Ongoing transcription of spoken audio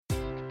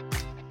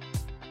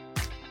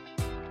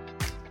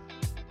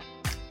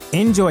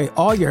Enjoy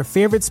all your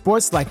favorite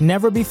sports like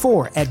never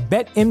before at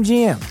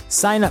BetMGM.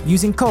 Sign up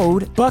using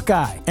code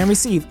Buckeye and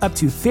receive up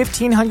to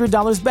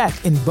 $1,500 back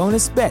in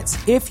bonus bets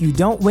if you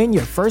don't win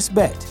your first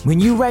bet. When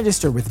you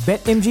register with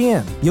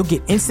BetMGM, you'll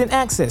get instant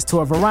access to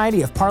a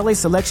variety of parlay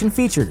selection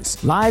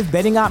features, live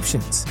betting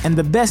options, and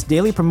the best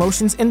daily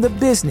promotions in the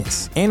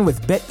business. And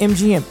with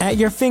BetMGM at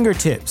your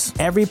fingertips,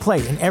 every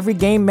play and every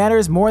game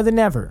matters more than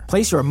ever.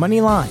 Place your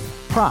money line,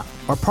 prop,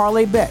 or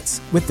parlay bets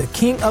with the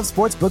king of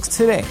sportsbooks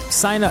today.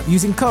 Sign up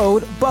using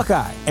code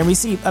Buckeye and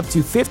receive up to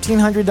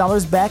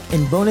 $1,500 back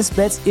in bonus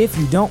bets if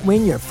you don't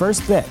win your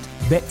first bet.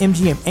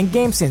 BetMGM and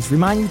GameSense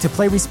remind you to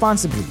play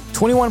responsibly.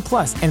 21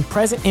 plus and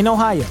present in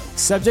Ohio,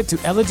 subject to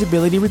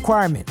eligibility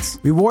requirements.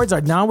 Rewards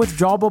are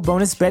non-withdrawable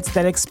bonus bets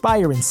that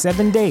expire in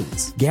 7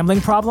 days. Gambling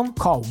problem?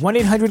 Call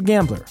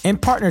 1-800-GAMBLER. In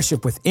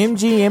partnership with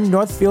MGM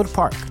Northfield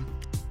Park.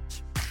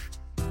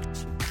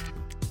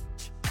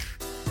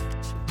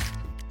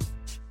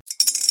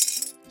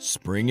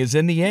 Spring is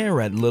in the air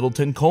at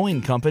Littleton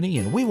Coin Company,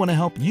 and we want to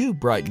help you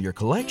brighten your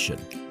collection.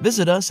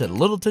 Visit us at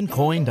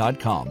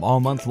littletoncoin.com all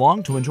month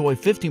long to enjoy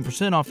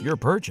 15% off your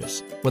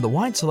purchase. With a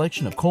wide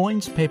selection of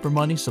coins, paper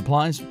money,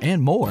 supplies,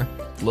 and more,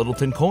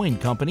 Littleton Coin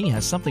Company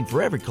has something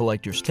for every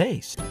collector's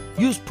taste.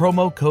 Use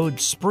promo code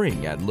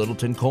SPRING at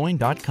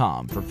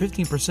littletoncoin.com for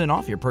 15%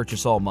 off your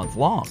purchase all month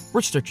long.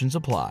 Restrictions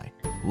apply.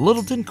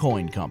 Littleton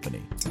Coin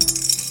Company.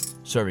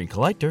 Serving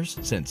collectors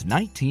since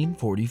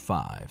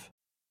 1945.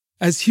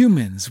 As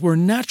humans, we're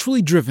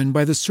naturally driven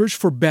by the search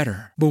for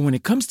better. But when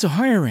it comes to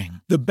hiring,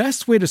 the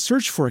best way to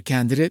search for a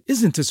candidate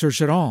isn't to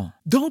search at all.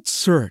 Don't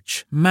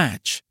search,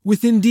 match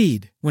with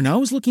Indeed. When I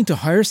was looking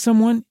to hire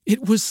someone,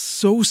 it was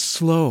so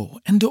slow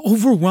and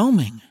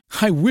overwhelming.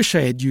 I wish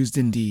I had used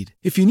Indeed.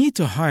 If you need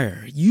to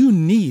hire, you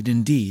need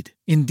Indeed.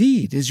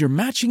 Indeed is your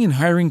matching and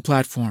hiring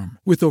platform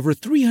with over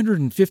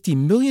 350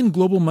 million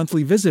global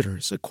monthly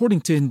visitors,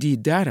 according to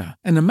Indeed data,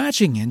 and a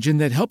matching engine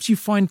that helps you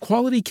find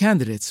quality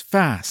candidates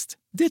fast.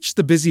 Ditch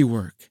the busy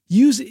work.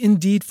 Use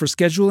Indeed for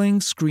scheduling,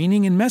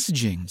 screening, and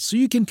messaging so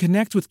you can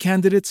connect with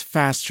candidates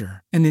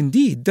faster. And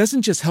Indeed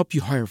doesn't just help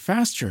you hire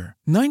faster.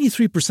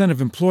 93%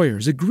 of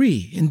employers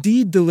agree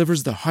Indeed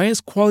delivers the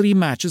highest quality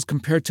matches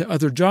compared to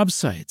other job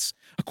sites,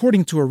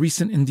 according to a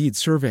recent Indeed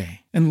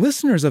survey. And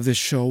listeners of this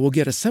show will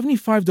get a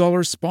 $75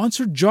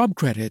 sponsored job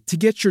credit to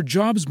get your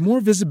jobs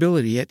more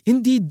visibility at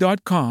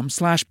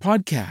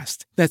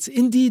Indeed.com/podcast. That's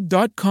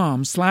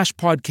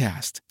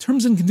Indeed.com/podcast.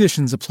 Terms and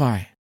conditions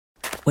apply.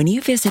 When you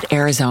visit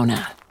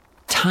Arizona,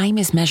 time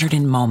is measured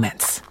in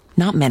moments,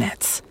 not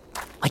minutes.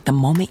 Like the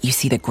moment you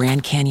see the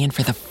Grand Canyon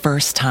for the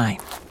first time.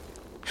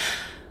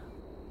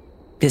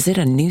 Visit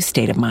a new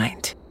state of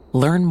mind.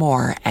 Learn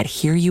more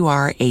at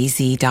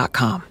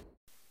hereyouareaz.com.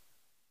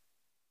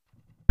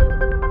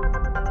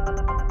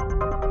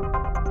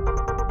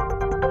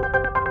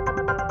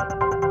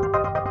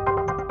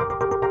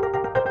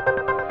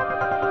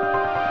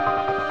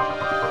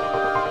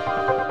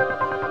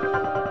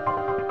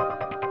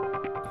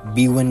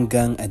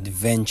 Biwangang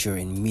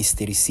Adventure and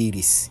Mystery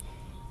Series,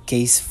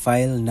 Case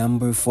File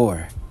Number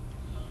 4,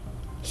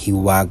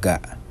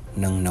 Hiwaga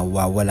ng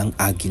Nawawalang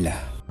Agila.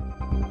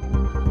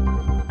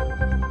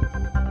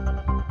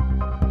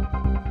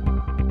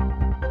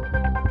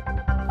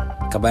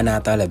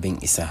 Kabanata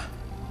 11,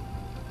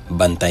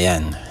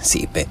 Bantayan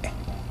si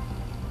Ipe.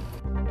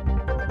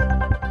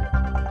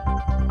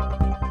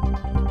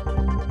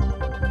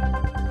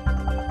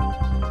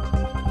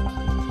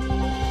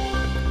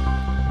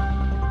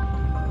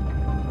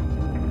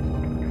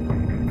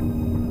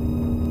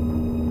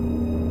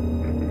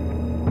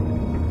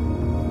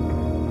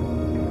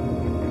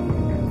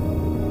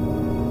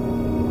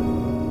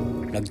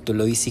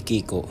 Nagtuloy si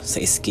Kiko sa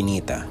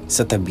eskinita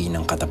sa tabi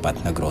ng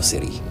katapat na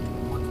grocery.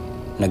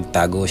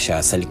 Nagtago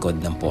siya sa likod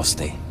ng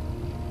poste.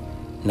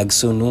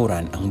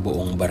 Nagsunuran ang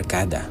buong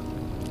barkada.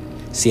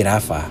 Si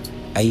Rafa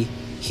ay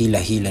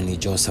hila-hila ni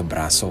Joe sa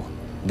braso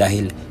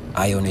dahil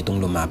ayaw nitong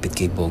lumapit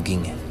kay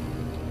Boging.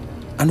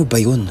 Ano ba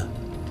yun?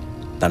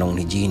 Tanong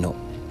ni Gino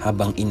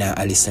habang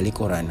inaalis sa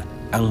likuran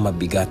ang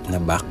mabigat na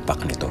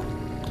backpack nito.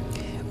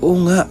 Oo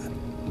nga,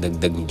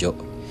 dagdag ni Joe.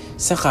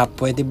 Saka,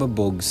 pwede ba,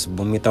 Bogs,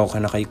 bumitaw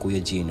ka na kay Kuya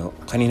Gino?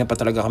 Kanina pa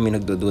talaga kami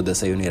nagdududa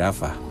sa'yo ni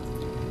Rafa.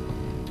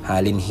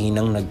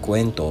 Halinhinang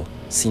nagkwento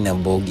sina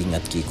Boging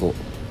at Kiko.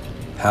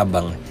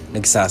 Habang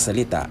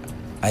nagsasalita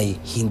ay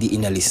hindi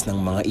inalis ng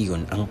mga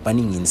iyon ang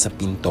paningin sa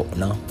pinto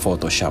ng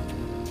Photoshop.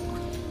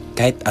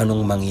 Kahit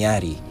anong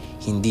mangyari,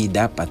 hindi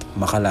dapat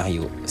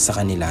makalayo sa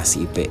kanila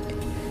si Ipe.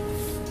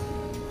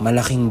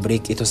 Malaking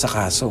break ito sa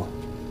kaso,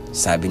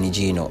 sabi ni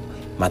Gino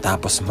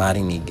matapos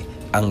marinig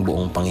ang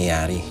buong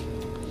pangyayari.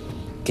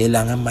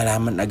 Kailangan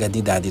malaman agad ni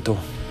Daddy to.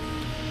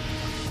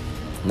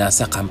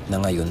 Nasa camp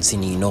na ngayon si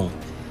Ninong,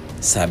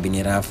 sabi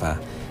ni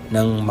Rafa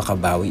nang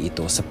makabawi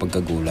ito sa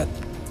pagkagulat.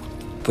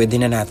 Pwede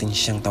na natin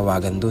siyang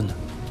tawagan dun.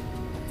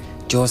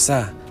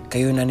 Diyosa,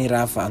 kayo na ni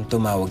Rafa ang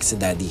tumawag sa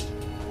Daddy,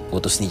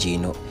 utos ni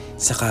Gino.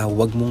 Saka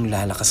wag mong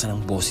lalakasan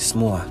ang boses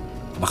mo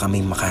baka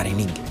may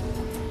makarinig.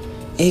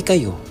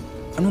 Kayo,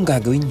 anong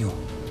gagawin nyo?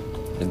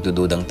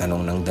 Nagdududang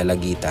tanong ng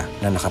dalagita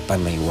na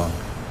nakapamaywang.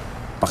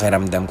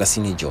 Pakiramdam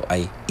kasi ni Joe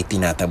ay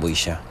itinataboy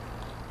siya.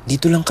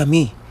 Dito lang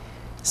kami,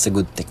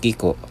 sagot ni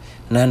Kiko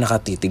na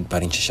nakatitig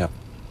pa rin sa shop.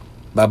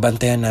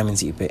 Babantayan namin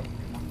si Ipe.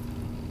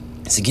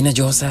 Sige na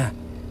Diyosa,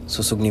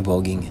 susog ni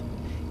Boging.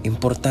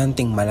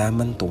 Importanteng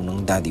malaman to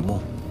ng daddy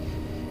mo.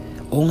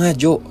 Oo nga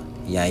Joe,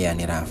 yaya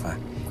ni Rafa.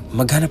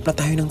 Maghanap na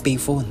tayo ng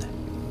payphone.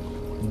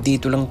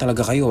 Dito lang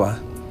talaga kayo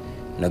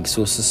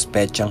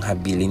Nagsususpetsang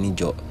habilin ni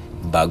Joe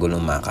bago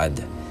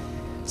lumakad.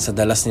 Sa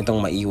dalas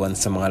nitong maiwan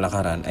sa mga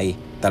lakaran ay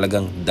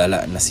talagang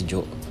dala na si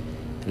Joe.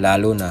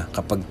 Lalo na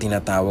kapag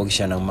tinatawag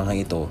siya ng mga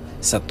ito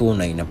sa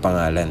tunay na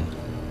pangalan.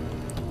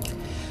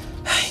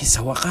 Ay,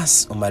 sa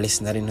wakas, umalis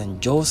na rin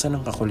ng Diyosa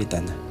ng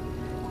kakulitan.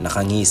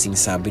 Nakangising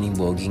sabi ni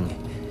Boging.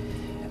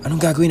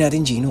 Anong gagawin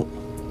natin, Gino?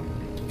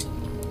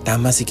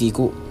 Tama si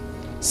Kiko.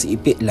 Si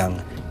Ipe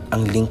lang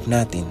ang link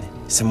natin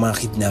sa mga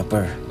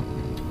kidnapper,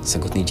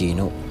 sagot ni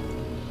Gino.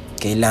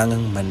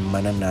 Kailangang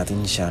manmanan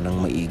natin siya ng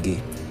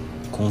maigi.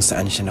 Kung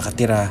saan siya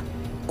nakatira,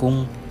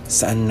 kung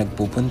saan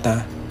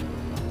nagpupunta.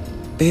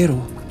 Pero,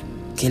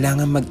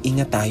 kailangan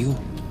mag-ingat tayo,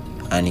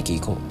 ani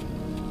Kiko.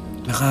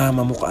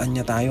 Nakamamukaan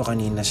niya tayo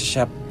kanina sa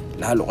shop,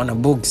 lalo ka na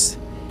Bugs.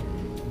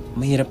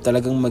 Mahirap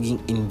talagang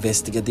maging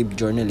investigative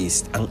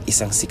journalist ang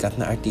isang sikat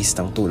na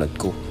artistang tulad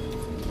ko.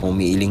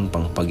 Umiiling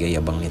pang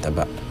pagyayabang ni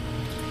Taba.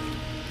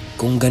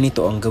 Kung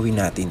ganito ang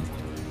gawin natin,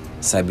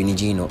 sabi ni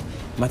Gino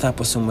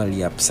matapos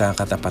sumalyap sa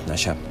katapat na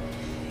shop.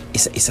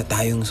 Isa-isa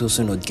tayong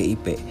susunod kay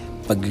Ipe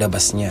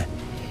paglabas niya.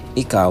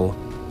 Ikaw,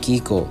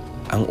 Kiko,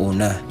 ang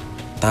una.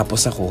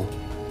 Tapos ako,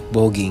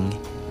 Boging,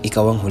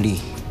 ikaw ang huli.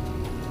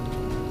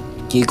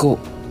 Kiko,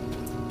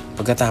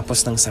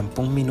 pagkatapos ng 10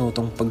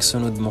 minutong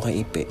pagsunod mo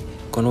kay Ipe,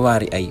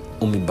 kunwari ay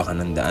umiba ka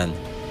ng daan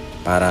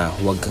para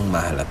huwag kang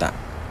mahalata.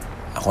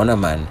 Ako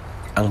naman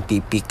ang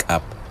pipick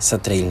up sa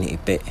trail ni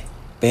Ipe.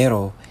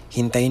 Pero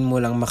hintayin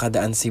mo lang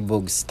makadaan si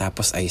Bugs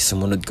tapos ay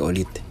sumunod ka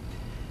ulit.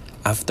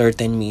 After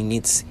 10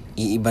 minutes,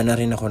 iiba na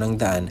rin ako ng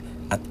daan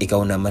at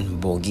ikaw naman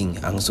Boging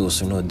ang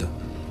susunod.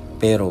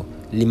 Pero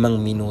 5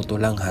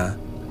 minuto lang ha,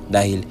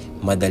 dahil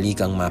madali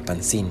kang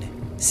mapansin.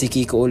 Si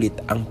Kiko ulit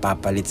ang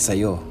papalit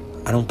sa'yo.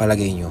 Anong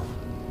palagay nyo?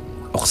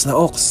 Oks na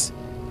oks,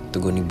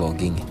 tugon ni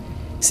Boging.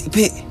 Si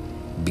Ipe,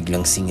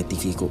 biglang singit ni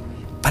Kiko.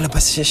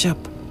 Palabas siya shop.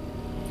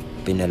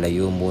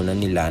 Pinalayo muna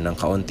nila ng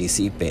kaunti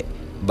si Ipe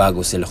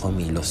bago sila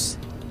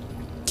kumilos.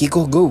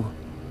 Kiko, go!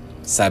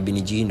 Sabi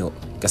ni Gino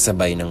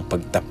kasabay ng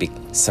pagtapik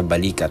sa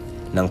balikat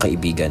ng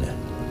kaibigan.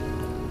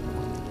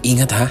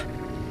 Ingat ha!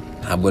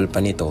 Habol pa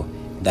nito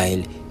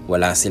dahil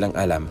wala silang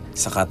alam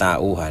sa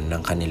katauhan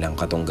ng kanilang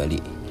katunggali.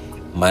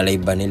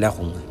 Malay ba nila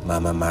kung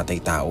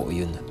mamamatay tao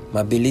yun?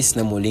 Mabilis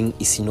na muling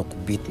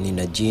isinukbit ni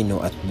na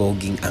Gino at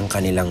Boging ang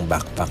kanilang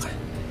backpack.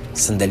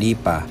 Sandali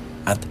pa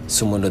at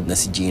sumunod na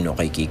si Gino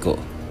kay Kiko.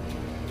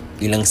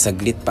 Ilang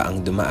saglit pa ang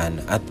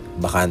dumaan at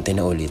bakante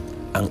na ulit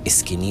ang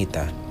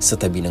eskinita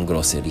sa tabi ng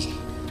grocery.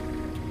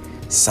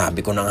 Sabi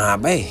ko na nga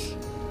ba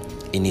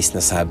Inis na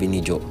sabi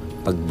ni Joe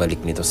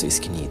pagbalik nito sa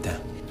eskinita.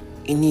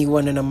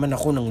 Iniwan na naman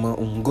ako ng mga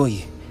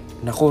unggoy.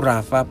 Naku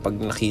Rafa, pag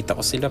nakita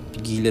ko sila,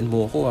 pigilan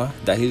mo ako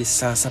dahil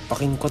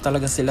sasapakin ko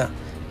talaga sila.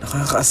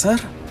 Nakakaasar.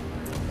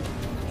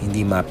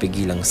 Hindi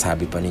mapigil ang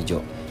sabi pa ni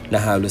Joe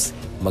na halos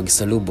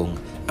magsalubong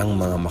ang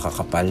mga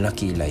makakapal na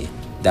kilay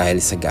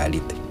dahil sa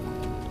galit.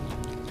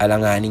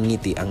 Alanganing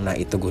ngiti ang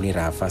naitugo ni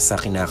Rafa sa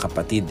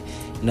kinakapatid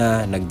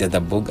na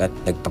nagdadabog at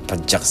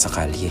nagpapadyak sa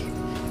kalye.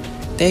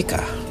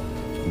 Teka,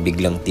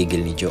 biglang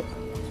tigil ni Joe.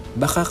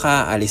 Baka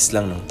kaalis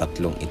lang ng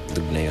 3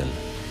 itlog na yon.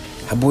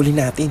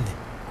 Habulin natin.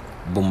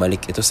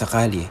 Bumalik ito sa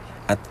kalye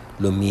at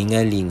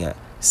luminga-linga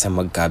sa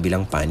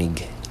magkabilang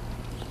panig.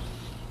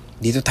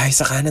 Dito tayo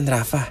sa kanan,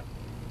 Rafa,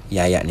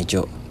 yaya ni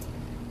Joe.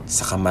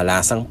 Sa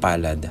kamalasang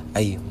palad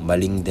ay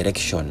maling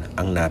direksyon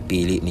ang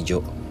napili ni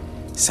Joe.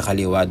 Sa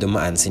kaliwa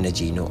dumaan si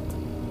Gino.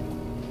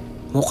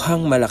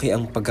 Mukhang malaki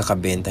ang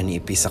pagkakabenta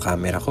ni Ipi sa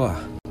kamera ko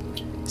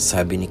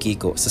sabi ni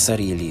Kiko sa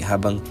sarili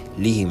habang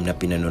lihim na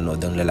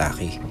pinanonood ang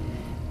lalaki.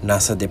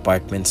 Nasa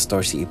department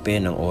store si Ipe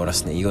ng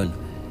oras na iyon.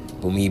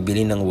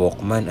 Bumibili ng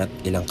Walkman at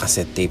ilang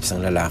cassette tapes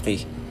ang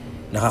lalaki.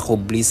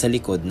 Nakakubli sa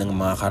likod ng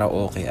mga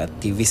karaoke at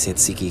TV set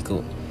si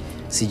Kiko.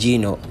 Si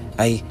Gino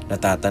ay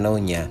natatanaw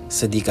niya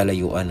sa di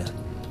kalayuan.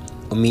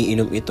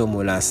 Umiinom ito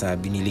mula sa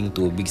biniling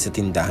tubig sa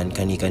tindahan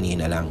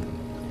kani-kanina lang.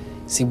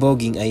 Si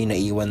Boging ay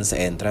naiwan sa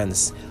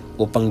entrance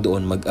upang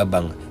doon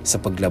mag-abang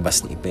sa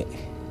paglabas ni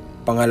Ipe.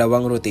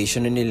 Pangalawang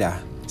rotation na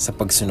nila sa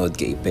pagsunod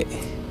kay Ipe.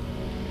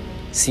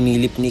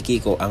 Sinilip ni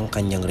Kiko ang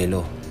kanyang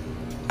relo.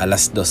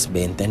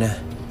 2:20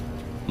 na.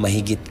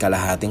 Mahigit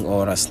kalahating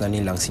oras na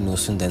nilang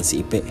sinusundan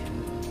si Ipe.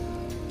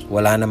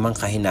 Wala namang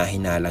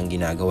kahina-hinalang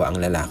ginagawa ang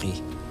lalaki.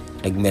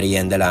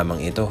 Nagmerienda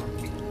lamang ito.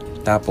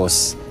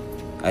 Tapos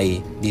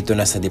ay dito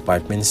na sa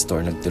department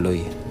store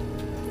nagtuloy.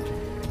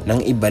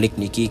 Nang ibalik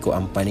ni Kiko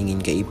ang paningin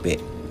kay Ipe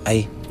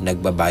ay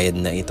nagbabayad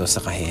na ito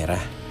sa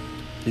kahera.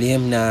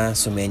 Lihim na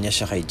sumenya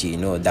siya kay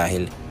Gino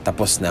dahil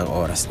tapos na ang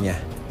oras niya.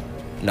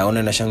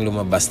 Nauna na siyang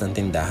lumabas ng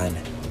tindahan.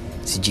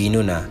 Si Gino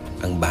na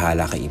ang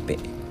bahala kay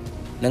Ipe.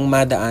 Nang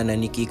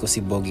madaanan ni Kiko si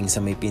Boging sa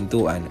may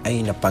pintuan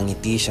ay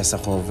napangiti siya sa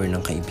cover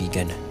ng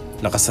kaibigan.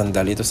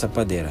 Nakasandal ito sa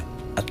pader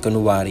at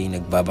kunwari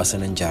nagbabasa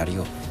ng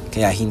dyaryo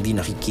kaya hindi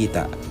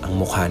nakikita ang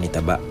mukha ni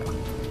Taba.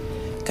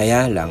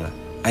 Kaya lang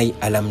ay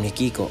alam ni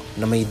Kiko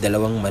na may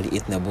dalawang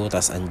maliit na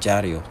butas ang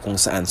dyaryo kung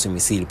saan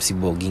sumisilip si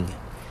Boging.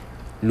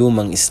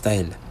 Lumang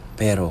style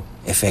pero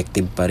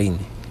effective pa rin,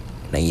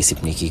 naisip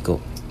ni Kiko.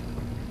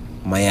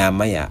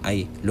 Maya-maya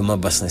ay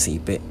lumabas na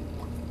si Ipe.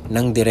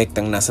 Nang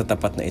direktang nasa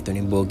tapat na ito ni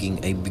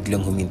Boging ay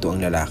biglang huminto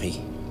ang lalaki.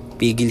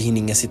 Pigil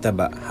hininga si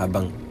Taba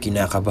habang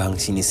kinakabahang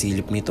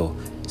sinisilip nito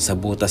sa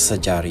butas sa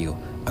dyaryo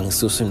ang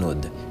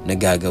susunod na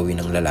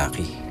gagawin ng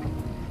lalaki.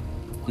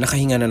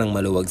 Nakahinga na ng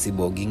maluwag si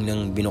Boging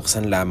nang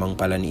binuksan lamang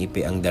pala ni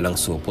Ipe ang dalang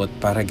supot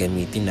para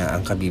gamitin na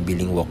ang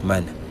kabibiling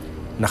Walkman.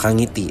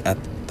 Nakangiti at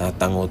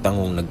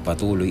tatango-tangong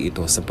nagpatuloy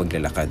ito sa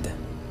paglalakad.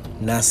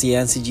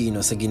 Nasiyahan si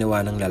Gino sa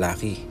ginawa ng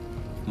lalaki.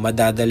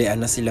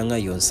 Madadalian na sila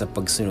ngayon sa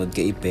pagsunod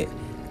kay Ipe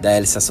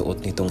dahil sa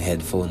suot nitong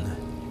headphone.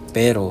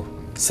 Pero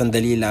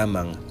sandali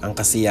lamang ang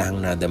kasiyahang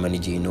nadama ni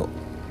Gino.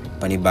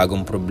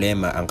 Panibagong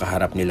problema ang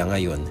kaharap nila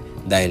ngayon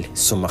dahil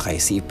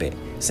sumakay si Ipe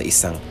sa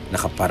isang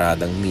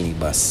nakaparadang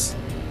minibus.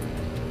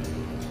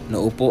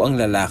 Naupo ang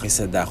lalaki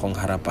sa dakong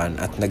harapan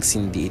at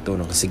nagsindi ito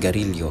ng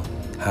sigarilyo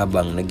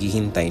habang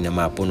naghihintay na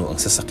mapuno ang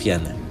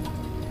sasakyan.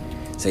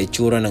 Sa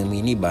itsura ng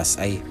minibus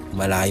ay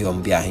malayo ang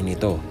biyahe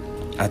nito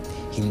at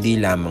hindi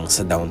lamang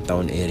sa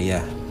downtown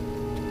area.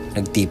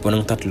 Nagtipo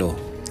ng tatlo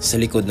sa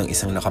likod ng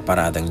isang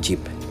nakaparadang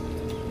jeep.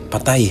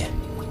 Patay!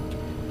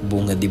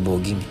 Bungad ni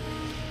Boging.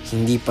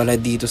 Hindi pala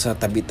dito sa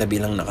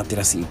tabi-tabi lang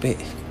nakatira si Ipe.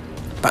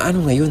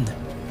 Paano ngayon?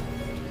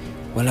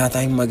 Wala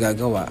tayong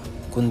magagawa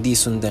kundi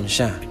sundan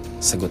siya,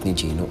 sagot ni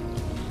Gino.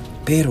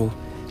 Pero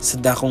sa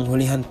dakong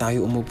hulihan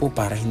tayo umupo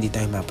para hindi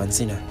tayo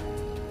mapansin.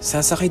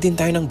 Sasakay din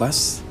tayo ng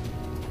bus?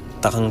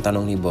 Takang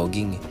tanong ni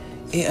Boging.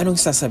 Anong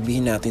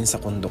sasabihin natin sa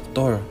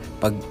konduktor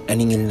pag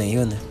aningil na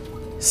yun?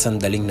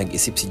 Sandaling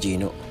nag-isip si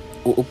Gino.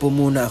 Uupo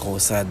muna ako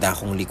sa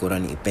dakong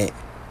likuran ni Ipe.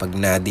 Pag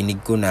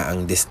nadinig ko na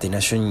ang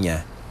destinasyon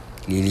niya,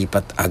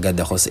 lilipat agad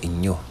ako sa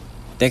inyo.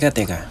 Teka,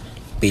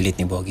 pilit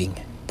ni Boging.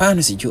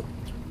 Paano si Jo?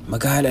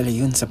 Mag-aalala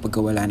yun sa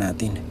pagkawala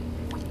natin.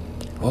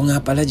 Oo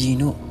nga pala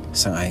Gino,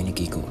 sang-ayon ni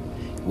Kiko.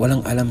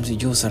 Walang alam si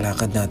Jo sa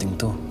lakad natin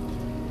to.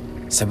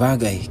 Sa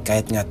bagay,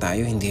 kahit nga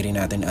tayo hindi rin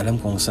natin alam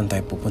kung saan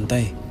tayo pupunta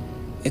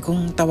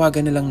kung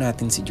tawagan na lang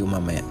natin si Jo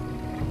mamaya.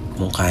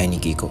 Mungkahin ni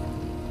Kiko.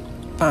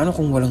 Paano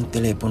kung walang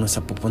telepono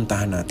sa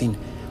pupuntahan natin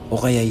o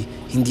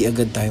kaya'y hindi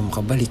agad tayo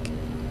makabalik?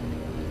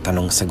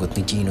 Tanong sagot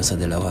ni Gino sa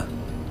dalawa.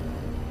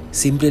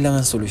 Simple lang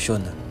ang solusyon,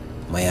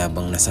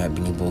 mayabang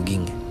nasabi ni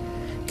Boging.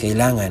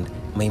 Kailangan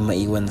may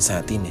maiwan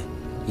sa atin.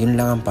 Yun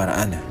lang ang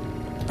paraan.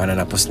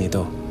 Pananapos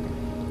nito.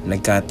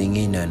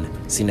 Nagkatinginan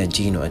sina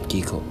Gino at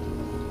Kiko.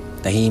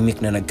 Tahimik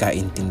na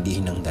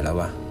nagkaintindihan ng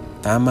dalawa.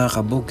 Tama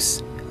ka,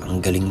 Bugs.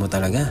 Ang galing mo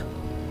talaga.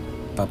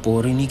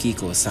 Papuri ni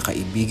Kiko sa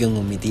kaibigang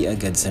ngumiti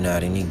agad sa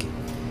narinig.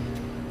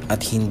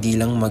 At hindi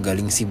lang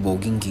magaling si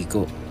Boging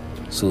Kiko.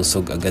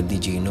 Susog agad ni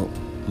Gino.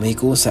 May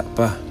kusa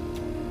pa.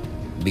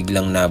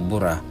 Biglang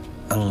nabura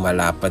ang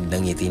malapad na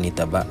ngiti ni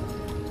Taba.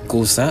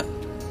 Kusa?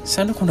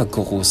 Saan ako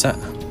nagkukusa?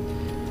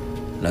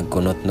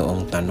 Nagkunot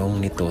noong tanong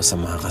nito sa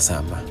mga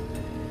kasama.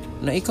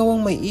 Na ikaw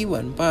ang may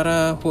iwan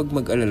para huwag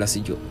mag-alala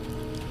si Jo.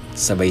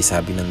 Sabay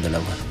sabi ng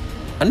dalawa.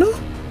 Ano?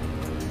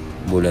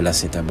 Bulala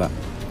si Taba.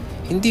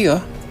 Hindi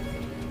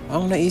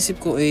Ang naisip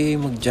ko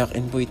mag-jack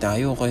and boy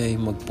tayo kaya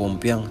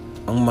magpompyang.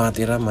 Ang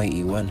matira may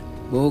iwan.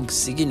 Bog,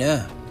 sige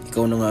na.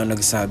 Ikaw na nga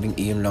nagsabing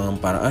iyon lang ang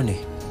paraan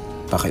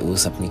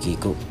Pakiusap ni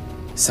Kiko.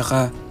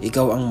 Saka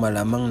ikaw ang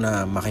malamang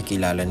na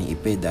makikilala ni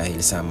Ipe dahil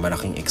sa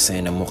malaking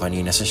eksena mo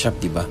kanina sa shop,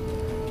 diba?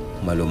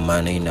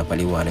 Malumanay na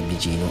paliwanag ni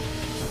Gino.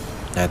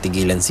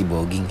 Natigilan si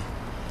Boging.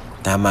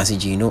 Tama si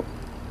Gino.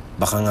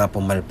 Baka nga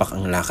pumalpak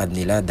ang lakad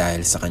nila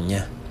dahil sa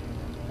kanya.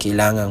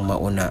 Kailangang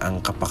mauna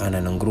ang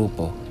kapakanan ng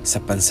grupo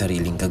sa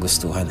pansariling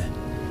kagustuhan.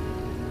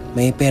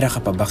 May pera ka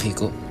pa ba,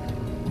 Kiko?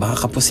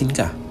 Baka kapusin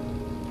ka.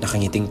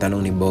 Nakangiting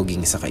tanong ni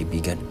Boging sa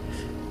kaibigan.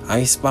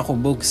 Ayos pa ako,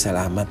 Bog.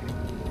 Salamat.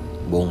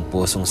 Buong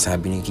pusong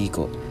sabi ni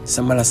Kiko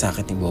sa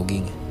malasakit ni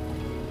Boging.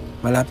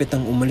 Malapit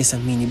ang umalis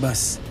ang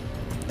minibus.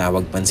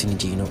 Tawag pansin ni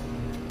Gino.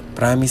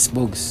 Promise,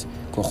 Bogs.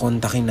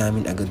 Kukontakin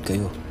namin agad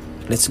kayo.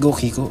 Let's go,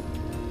 Kiko.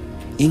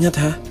 Ingat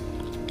ha.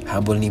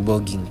 Habol ni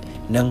Boging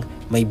nang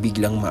may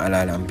biglang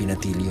maalala ang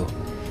binatilyo.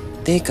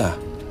 Teka,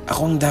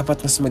 ako ang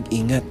dapat mas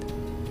mag-ingat.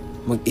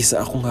 Mag-isa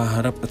akong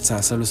haharap at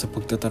sasalo sa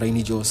pagtataray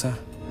ni Diyosa.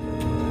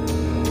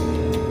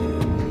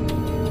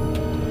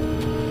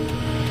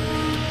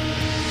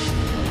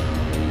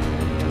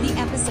 The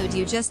episode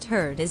you just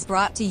heard is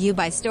brought to you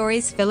by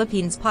Stories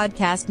Philippines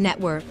Podcast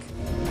Network.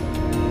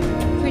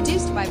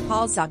 Produced by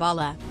Paul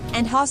Zabala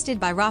and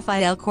hosted by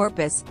Rafael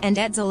Corpus and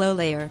Edsel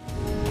Olayer.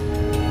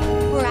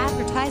 For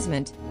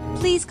advertisement,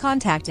 please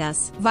contact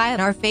us via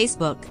our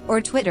Facebook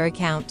or Twitter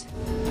account.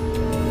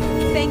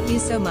 Thank you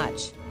so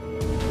much.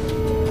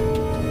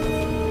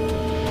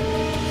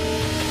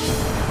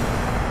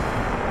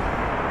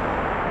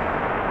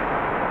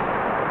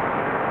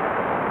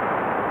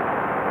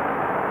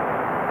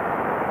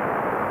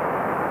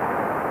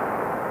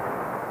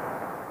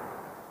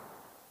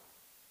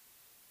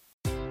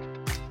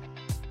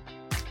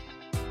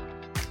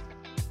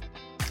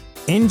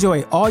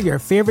 Enjoy all your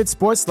favorite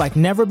sports like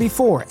never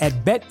before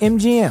at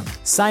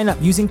BetMGM. Sign up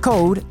using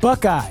code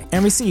Buckeye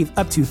and receive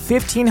up to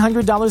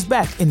 $1,500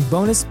 back in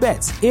bonus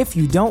bets if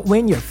you don't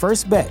win your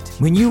first bet.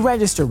 When you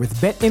register with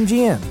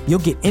BetMGM, you'll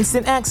get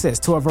instant access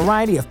to a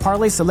variety of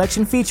parlay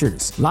selection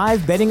features,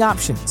 live betting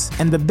options,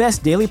 and the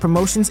best daily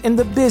promotions in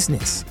the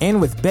business.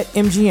 And with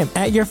BetMGM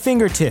at your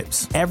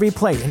fingertips, every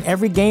play and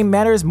every game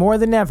matters more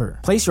than ever.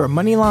 Place your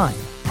money line,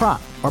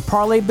 prop, or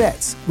parlay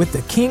bets with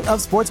the king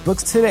of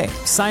sportsbooks today.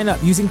 Sign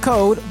up using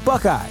code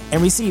Buckeye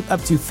and receive up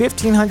to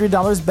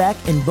 $1,500 back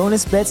in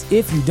bonus bets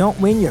if you don't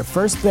win your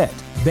first bet.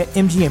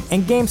 BetMGM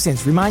and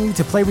GameSense remind you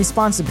to play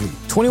responsibly.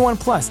 21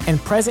 plus and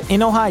present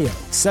in Ohio,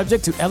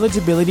 subject to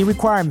eligibility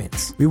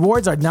requirements.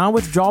 Rewards are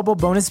non-withdrawable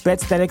bonus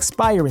bets that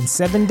expire in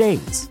 7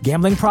 days.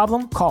 Gambling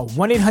problem? Call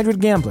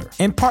 1-800-GAMBLER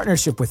in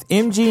partnership with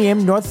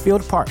MGM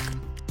Northfield Park.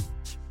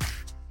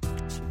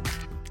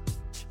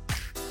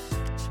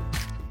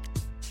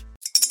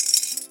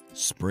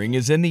 Spring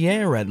is in the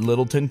air at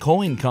Littleton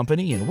Coin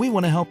Company, and we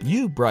want to help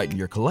you brighten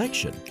your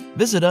collection.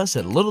 Visit us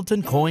at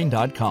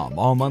littletoncoin.com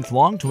all month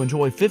long to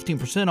enjoy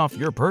 15% off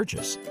your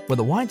purchase. With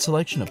a wide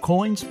selection of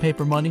coins,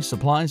 paper money,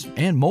 supplies,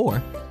 and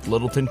more,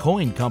 Littleton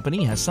Coin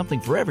Company has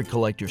something for every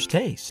collector's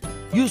taste.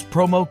 Use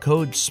promo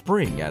code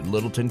SPRING at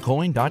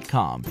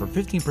littletoncoin.com for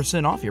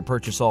 15% off your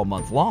purchase all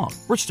month long.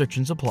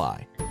 Restrictions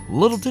apply.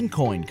 Littleton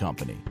Coin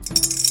Company.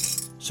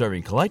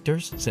 Serving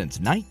collectors since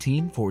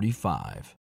 1945.